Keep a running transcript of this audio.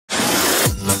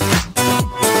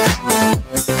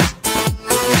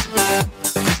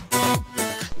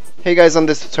Hey guys, on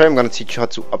this tutorial I'm going to teach you how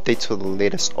to update to the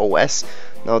latest OS.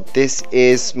 Now this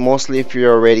is mostly if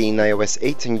you're already in iOS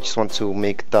 8 and you just want to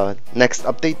make the next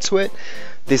update to it.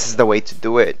 This is the way to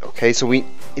do it. Okay, so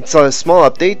it's a small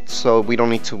update, so we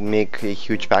don't need to make a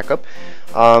huge backup.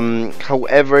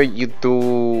 However, you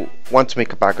do want to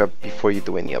make a backup before you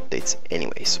do any updates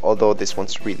anyways, although this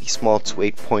one's really small to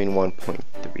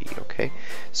 8.1.3. okay,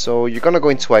 so you're gonna go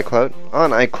into iCloud. On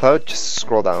iCloud, just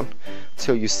scroll down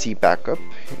till you see backup.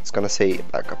 It's gonna say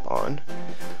backup on.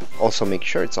 Also make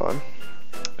sure it's on,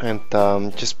 and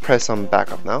just press on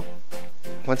backup now.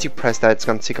 Once you press that, it's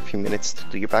gonna take a few minutes to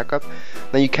do your backup.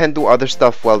 Now you can do other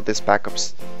stuff while this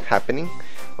backup's happening.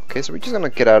 Okay, so we're just gonna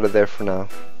get out of there for now.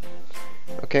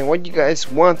 Okay, what you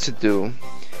guys want to do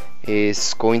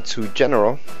is go into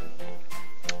General.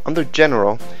 Under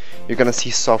General, you're gonna see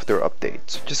Software Update.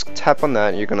 So just tap on that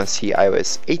and you're gonna see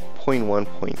iOS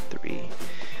 8.1.3.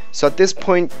 So at this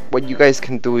point, what you guys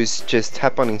can do is just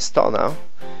tap on Install now.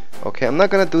 Okay, I'm not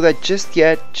gonna do that just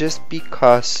yet, just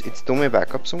because it's doing my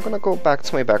backup. So I'm gonna go back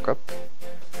to my backup.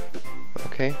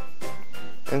 Okay,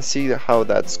 and see how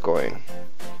that's going.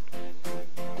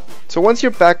 So once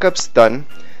your backup's done,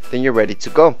 then you're ready to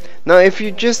go. Now if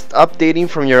you're just updating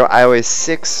from your iOS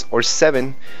 6 or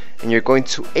 7 and you're going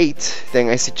to 8, then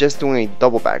I suggest doing a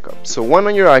double backup. So one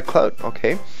on your iCloud,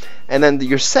 okay, and then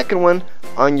your second one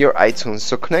on your iTunes.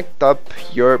 So connect up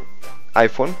your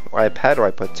iPhone or iPad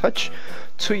or iPod Touch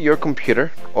to your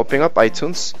computer, open up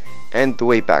iTunes and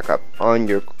do a backup on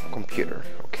your computer.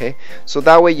 Okay, so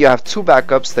that way you have two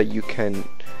backups that you can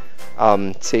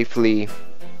safely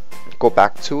go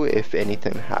back to if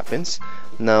anything happens.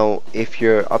 Now if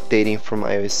you're updating from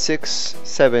iOS 6,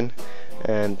 7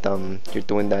 and you're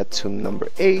doing that to number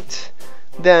 8,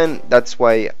 then that's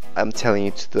why I'm telling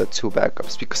you to do the two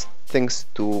backups, because things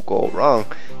do go wrong.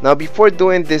 Now before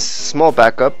doing this small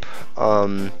backup,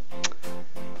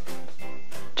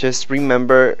 just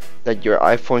remember that your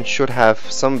iPhone should have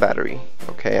some battery,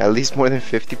 okay, at least more than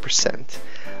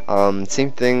 50%.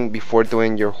 Same thing before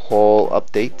doing your whole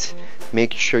update,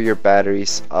 make sure your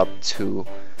battery's up to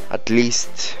at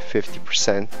least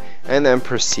 50% and then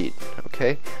proceed.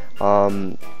 Okay,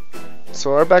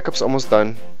 so our backup's almost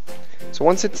done. So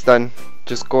once it's done,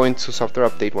 just go into Software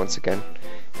Update once again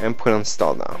and put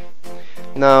Install now.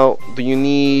 Now, do you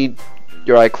need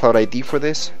your iCloud ID for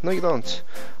this? No, you don't.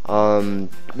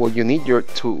 Well, you need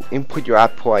to input your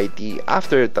Apple ID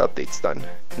after the update's done.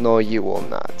 No, you will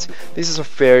not. This is a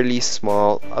fairly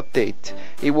small update.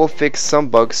 It will fix some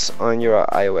bugs on your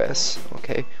iOS,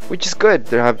 okay, which is good.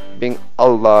 There have been a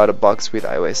lot of bugs with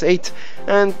iOS 8,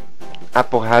 and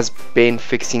Apple has been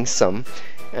fixing some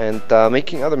and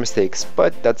making other mistakes,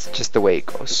 but that's just the way it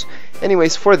goes.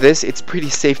 Anyways, for this, it's pretty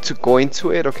safe to go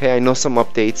into it. Okay, I know some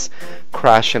updates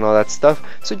crash and all that stuff,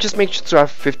 so just make sure to have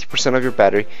 50% of your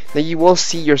battery. Now you will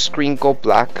see your screen go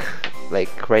black,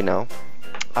 like right now,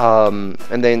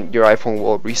 and then your iPhone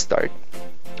will restart.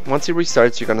 Once it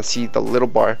restarts, you're gonna see the little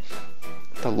bar,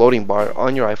 the loading bar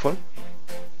on your iPhone,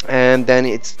 and then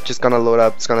it's just gonna load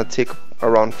up. It's gonna take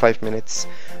around 5 minutes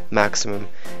maximum,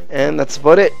 and that's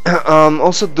about it.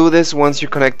 Also do this once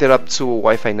you're connected up to a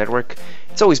Wi-Fi network.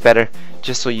 It's always better,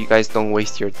 just so you guys don't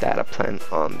waste your data plan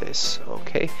on this.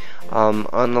 Okay, on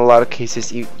a lot of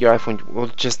cases your iPhone will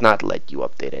just not let you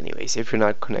update anyways if you're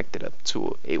not connected up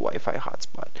to a Wi-Fi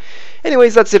hotspot.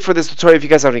 Anyways, that's it for this tutorial. If you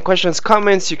guys have any questions,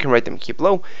 comments, you can write them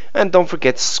below, and don't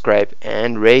forget to subscribe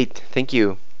and rate. Thank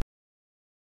you.